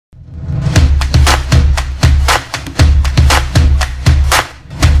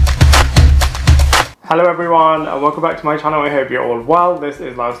Hello everyone, and welcome back to my channel. I hope you're all well. This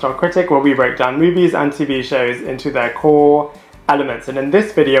is Lifestyle Critic, where we break down movies and TV shows into their core elements. And in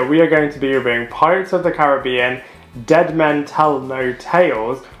this video, we are going to be reviewing Pirates of the Caribbean, Dead Men Tell No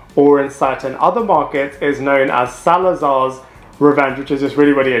Tales, or in certain other markets is known as Salazar's Revenge, which is just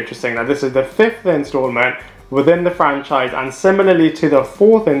really interesting. Now this is the 5th installment within the franchise, and similarly to the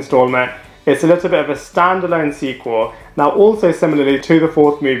 4th installment, it's a little bit of a standalone sequel. Now also similarly to the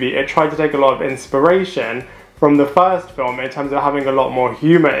 4th movie, it tried to take a lot of inspiration from the first film in terms of having a lot more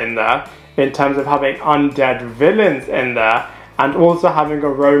humour in there, in terms of having undead villains in there, and also having a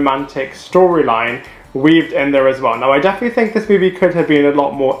romantic storyline weaved in there as well. Now I definitely think this movie could have been a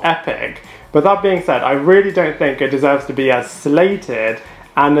lot more epic, but that being said, I really don't think it deserves to be as slated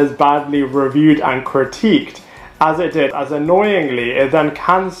and as badly reviewed and critiqued as it did, as annoyingly it then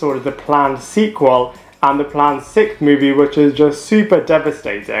cancelled the planned sequel and the planned 6th movie, which is just super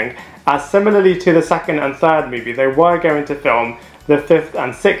devastating, as similarly to the 2nd and 3rd movie, they were going to film the 5th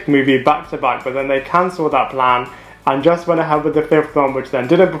and 6th movie back to back, but then they cancelled that plan and just went ahead with the 5th film, which then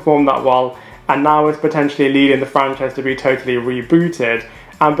didn't perform that well, and now is potentially leading the franchise to be totally rebooted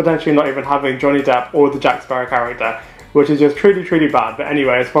and potentially not even having Johnny Depp or the Jack Sparrow character, which is just truly bad. But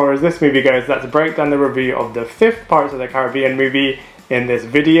anyway, as far as this movie goes, let's break down the review of the 5th Pirates of the Caribbean movie in this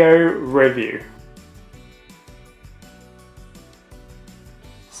video review.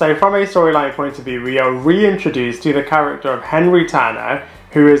 So from a storyline point of view, we are reintroduced to the character of Henry Turner,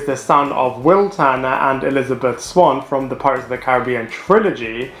 who is the son of Will Turner and Elizabeth Swan from the Pirates of the Caribbean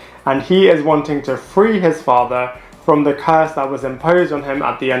trilogy, and he is wanting to free his father from the curse that was imposed on him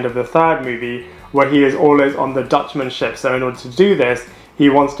at the end of the 3rd movie, where he is always on the Dutchman ship. So in order to do this, he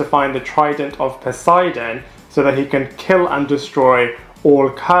wants to find the Trident of Poseidon so that he can kill and destroy all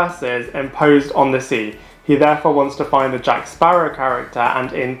curses imposed on the sea. He therefore wants to find the Jack Sparrow character,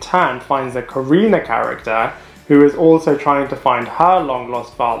 and in turn finds the Karina character, who is also trying to find her long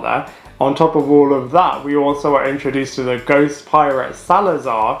lost father. On top of all of that, we also are introduced to the ghost pirate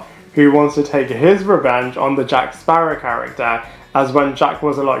Salazar, who wants to take his revenge on the Jack Sparrow character, as when Jack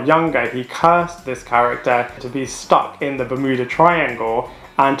was a lot younger, he cursed this character to be stuck in the Bermuda Triangle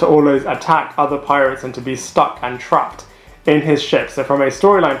and to always attack other pirates and to be stuck and trapped in his ship. So from a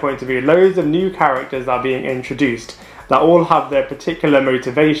storyline point of view, loads of new characters are being introduced that all have their particular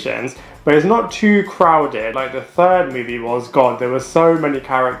motivations, but it's not too crowded like the 3rd movie was. God, there were so many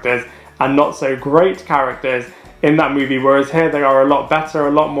characters and not so great characters in that movie, whereas here they are a lot better,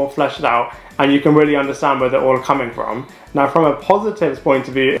 a lot more fleshed out, and you can really understand where they're all coming from. Now from a positives point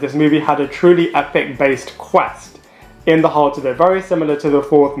of view, this movie had a truly epic based quest in the heart of it, very similar to the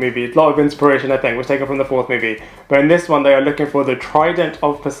 4th movie. A lot of inspiration, I think, was taken from the 4th movie, but in this one they are looking for the Trident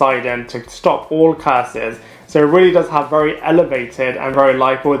of Poseidon to stop all curses. So it really does have very elevated and very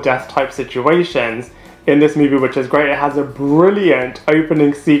life or death type situations in this movie, which is great. It has a brilliant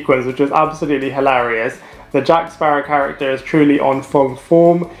opening sequence which is absolutely hilarious. The Jack Sparrow character is truly on full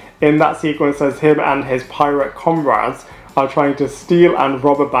form in that sequence as him and his pirate comrades are trying to steal and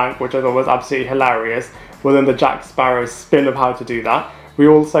rob a bank, which I thought was absolutely hilarious within the Jack Sparrow spin of how to do that. We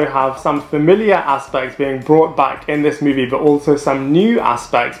also have some familiar aspects being brought back in this movie, but also some new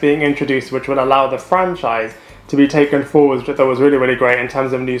aspects being introduced which will allow the franchise to be taken forward, which I thought was really great in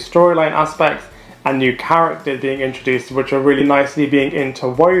terms of new storyline aspects and new characters being introduced, which are really nicely being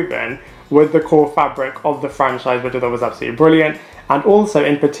interwoven with the core fabric of the franchise, which I thought was absolutely brilliant. And also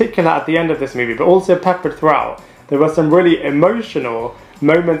in particular at the end of this movie, but also peppered throughout, there were some really emotional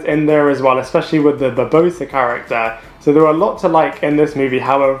moments in there as well, especially with the Barbosa character. So there were a lot to like in this movie.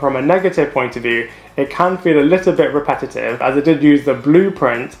 However, from a negative point of view, it can feel a little bit repetitive, as it did use the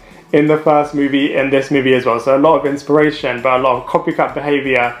blueprint in the 1st movie in this movie as well. So a lot of inspiration, but a lot of copycat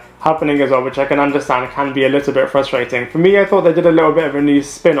behaviour happening as well, which I can understand can be a little bit frustrating. For me, I thought they did a little bit of a new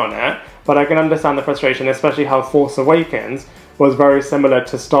spin on it, but I can understand the frustration, especially how Force Awakens was very similar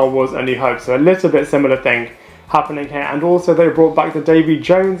to Star Wars A New Hope. So a little bit similar thing happening here. And also they brought back the Davy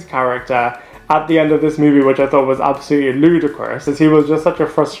Jones character at the end of this movie, which I thought was absolutely ludicrous, as he was just such a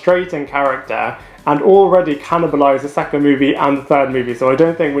frustrating character and already cannibalized the 2nd movie and the 3rd movie. So I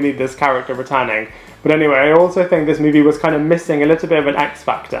don't think we need this character returning. But anyway, I also think this movie was kind of missing a little bit of an X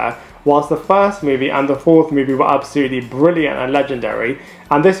factor. Whilst the 1st movie and the 4th movie were absolutely brilliant and legendary,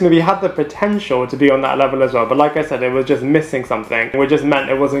 and this movie had the potential to be on that level as well, but like I said, it was just missing something, which just meant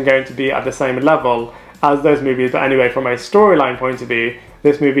it wasn't going to be at the same level as those movies. But anyway, from a storyline point of view,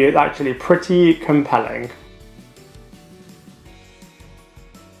 this movie is actually pretty compelling.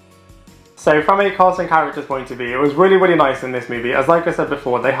 So from a cast and characters point of view, it was really nice in this movie, as like I said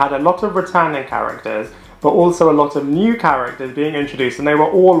before, they had a lot of returning characters, but also a lot of new characters being introduced, and they were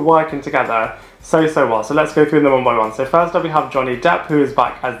all working together so well. So let's go through them one by one. So first up we have Johnny Depp, who is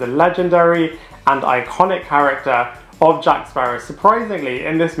back as the legendary and iconic character of Jack Sparrow. Surprisingly,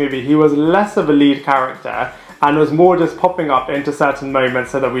 in this movie he was less of a lead character and was more just popping up into certain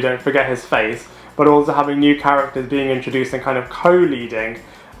moments so that we don't forget his face, but also having new characters being introduced and kind of co-leading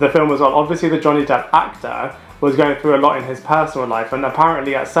the film as well. Obviously the Johnny Depp actor was going through a lot in his personal life, and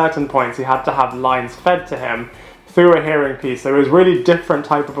apparently at certain points he had to have lines fed to him through a hearing piece. So it was a really different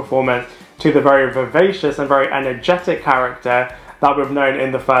type of performance to the very vivacious and very energetic character that we've known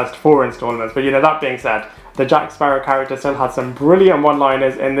in the first 4 installments. But you know, that being said, the Jack Sparrow character still had some brilliant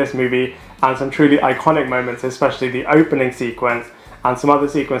one-liners in this movie and some truly iconic moments, especially the opening sequence and some other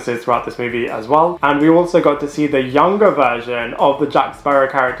sequences throughout this movie as well. And we also got to see the younger version of the Jack Sparrow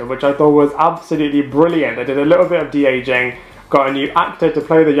character, which I thought was absolutely brilliant. They did a little bit of de-aging, got a new actor to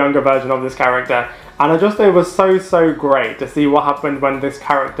play the younger version of this character, and I just thought it was so great to see what happened when this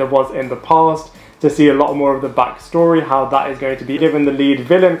character was in the past, to see a lot more of the backstory, how that is going to be giving the lead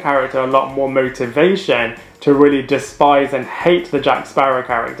villain character a lot more motivation to really despise and hate the Jack Sparrow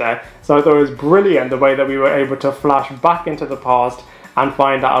character. So I thought it was brilliant the way that we were able to flash back into the past and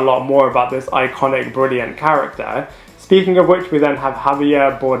find out a lot more about this iconic, brilliant character. Speaking of which, we then have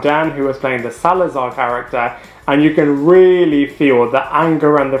Javier Bardem, who was playing the Salazar character, and you can really feel the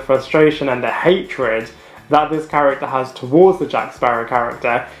anger and the frustration and the hatred that this character has towards the Jack Sparrow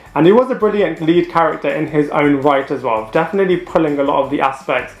character. And he was a brilliant lead character in his own right as well, definitely pulling a lot of the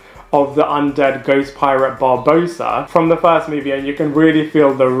aspects of the undead ghost pirate Barbossa from the first movie, and you can really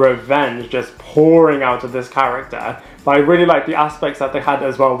feel the revenge just pouring out of this character. But I really like the aspects that they had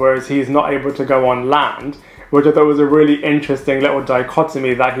as well, whereas he's not able to go on land, which I thought was a really interesting little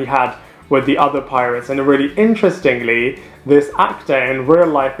dichotomy that he had with the other pirates. And really interestingly, this actor in real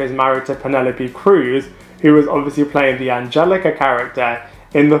life is married to Penelope Cruz, who was obviously playing the Angelica character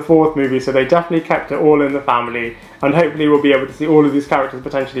in the 4th movie, so they definitely kept it all in the family, and hopefully we'll be able to see all of these characters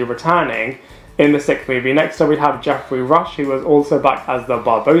potentially returning in the 6th movie. Next up we have Geoffrey Rush, who was also back as the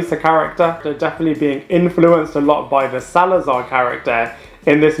Barbossa character. They're definitely being influenced a lot by the Salazar character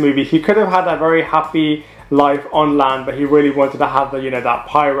in this movie. He could have had a very happy life on land, but he really wanted to have the, you know, that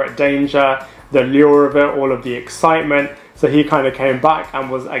pirate danger, the lure of it, all of the excitement. So he kind of came back and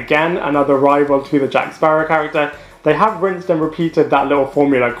was again another rival to the Jack Sparrow character. They have rinsed and repeated that little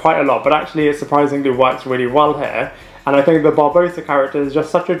formula quite a lot, but actually it surprisingly works really well here. And I think the Barbossa character is just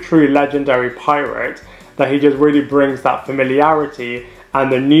such a true legendary pirate that he just really brings that familiarity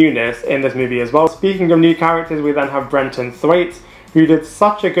and the newness in this movie as well. Speaking of new characters, we then have Brenton Thwaites, who did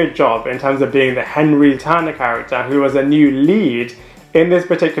such a good job in terms of being the Henry Tanner character, who was a new lead in this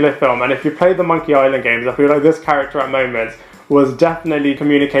particular film. And if you play the Monkey Island games, I feel like this character at moments was definitely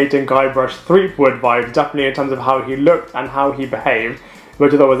communicating Guybrush Threepwood vibes, definitely in terms of how he looked and how he behaved,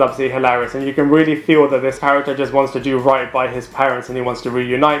 which I thought was absolutely hilarious. And you can really feel that this character just wants to do right by his parents and he wants to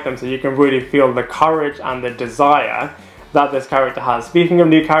reunite them, so you can really feel the courage and the desire that this character has. Speaking of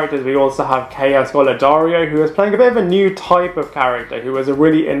new characters, we also have Kiera Scodelario, who is playing a bit of a new type of character, who is a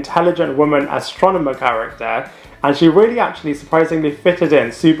really intelligent woman astronomer character, and she really actually surprisingly fitted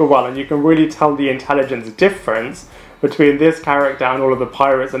in super well, and you can really tell the intelligence difference between this character and all of the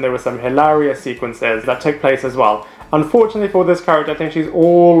pirates, and there were some hilarious sequences that took place as well. Unfortunately for this character, I think she's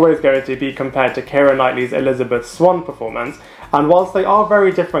always going to be compared to Keira Knightley's Elizabeth Swan performance, and whilst they are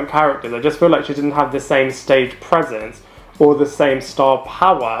very different characters, I just feel like she didn't have the same stage presence or the same star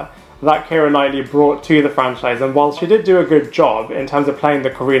power that Keira Knightley brought to the franchise. And while she did do a good job in terms of playing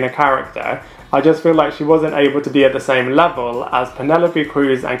the Karina character, I just feel like she wasn't able to be at the same level as Penelope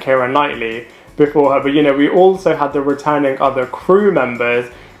Cruz and Keira Knightley before her. But you know, we also had the returning other crew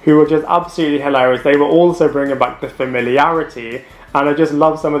members who were just absolutely hilarious. They were also bringing back the familiarity, and I just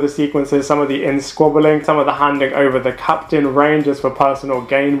love some of the sequences, some of the in-squabbling, some of the handing over the captain ranges for personal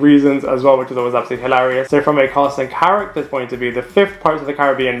gain reasons as well, which is always absolutely hilarious. So from a cast and characters point of view, the 5th Pirates of the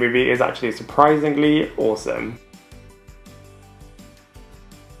Caribbean movie is actually surprisingly awesome.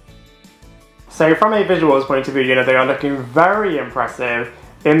 So from a visuals point of view, you know, they are looking very impressive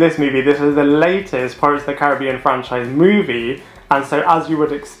in this movie. This is the latest Pirates of the Caribbean franchise movie, and so as you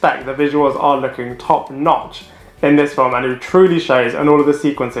would expect, the visuals are looking top notch in this film, and it truly shows in all of the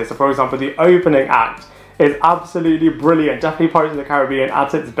sequences. So for example, the opening act is absolutely brilliant, definitely Pirates of the Caribbean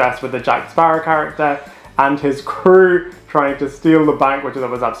at its best, with the Jack Sparrow character and his crew trying to steal the bank, which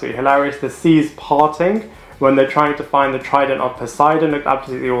was absolutely hilarious. The seas parting when they're trying to find the Trident of Poseidon looked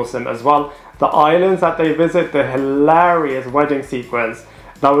absolutely awesome as well. The islands that they visit, the hilarious wedding sequence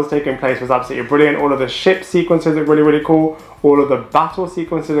that was taking place was absolutely brilliant. All of the ship sequences look really cool. All of the battle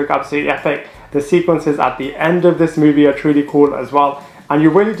sequences look absolutely epic. The sequences at the end of this movie are truly cool as well. and you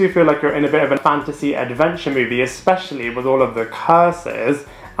really do feel like you're in a bit of a fantasy adventure movie, especially with all of the curses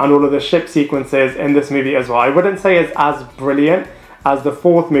and all of the ship sequences in this movie as well. I wouldn't say it's as brilliant as the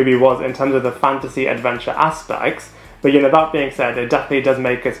fourth movie was in terms of the fantasy adventure aspects, but you know, that being said, it definitely does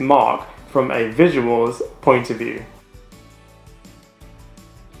make its mark from a visuals point of view.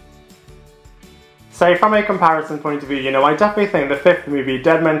 So from a comparison point of view, you know, I definitely think the fifth movie,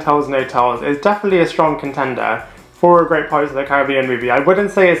 Dead Men Tells No Tales, is definitely a strong contender for a great Pirates of the Caribbean movie. I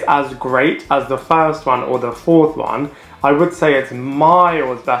wouldn't say it's as great as the first one or the fourth one. I would say it's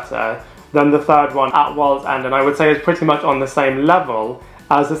miles better than the third one at World's End, and I would say it's pretty much on the same level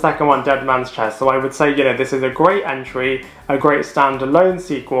as the second one, Dead Man's Chest. So I would say, you know, this is a great entry, a great standalone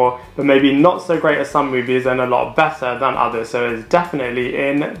sequel, but maybe not so great as some movies and a lot better than others, so it's definitely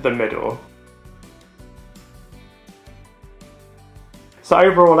in the middle. So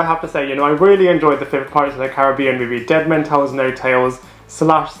overall, I have to say, you know, I really enjoyed the fifth Pirates of the Caribbean movie, Dead Men Tells No Tales /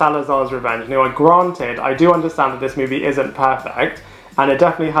 Salazar's Revenge. You know, granted, I do understand that this movie isn't perfect, and it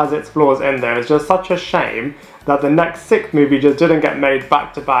definitely has its flaws in there. It's just such a shame that the next sixth movie just didn't get made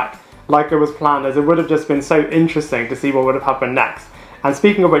back to back like it was planned, as it would have just been so interesting to see what would have happened next. And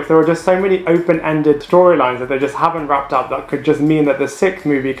speaking of which, there are just so many open-ended storylines that they just haven't wrapped up that could just mean that the sixth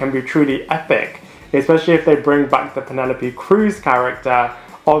movie can be truly epic, especially if they bring back the Penelope Cruz character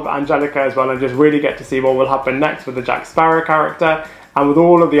of Angelica as well, and just really get to see what will happen next with the Jack Sparrow character and with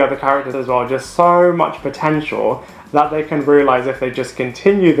all of the other characters as well. Just so much potential that they can realise if they just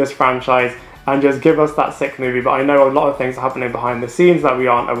continue this franchise and just give us that sixth movie. But I know a lot of things are happening behind the scenes that we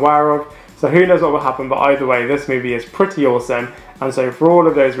aren't aware of, so who knows what will happen. But either way, this movie is pretty awesome, and so for all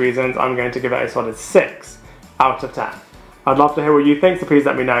of those reasons, I'm going to give it a solid 6 out of 10. I'd love to hear what you think, so please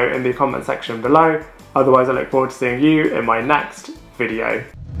let me know in the comment section below. Otherwise, I look forward to seeing you in my next video.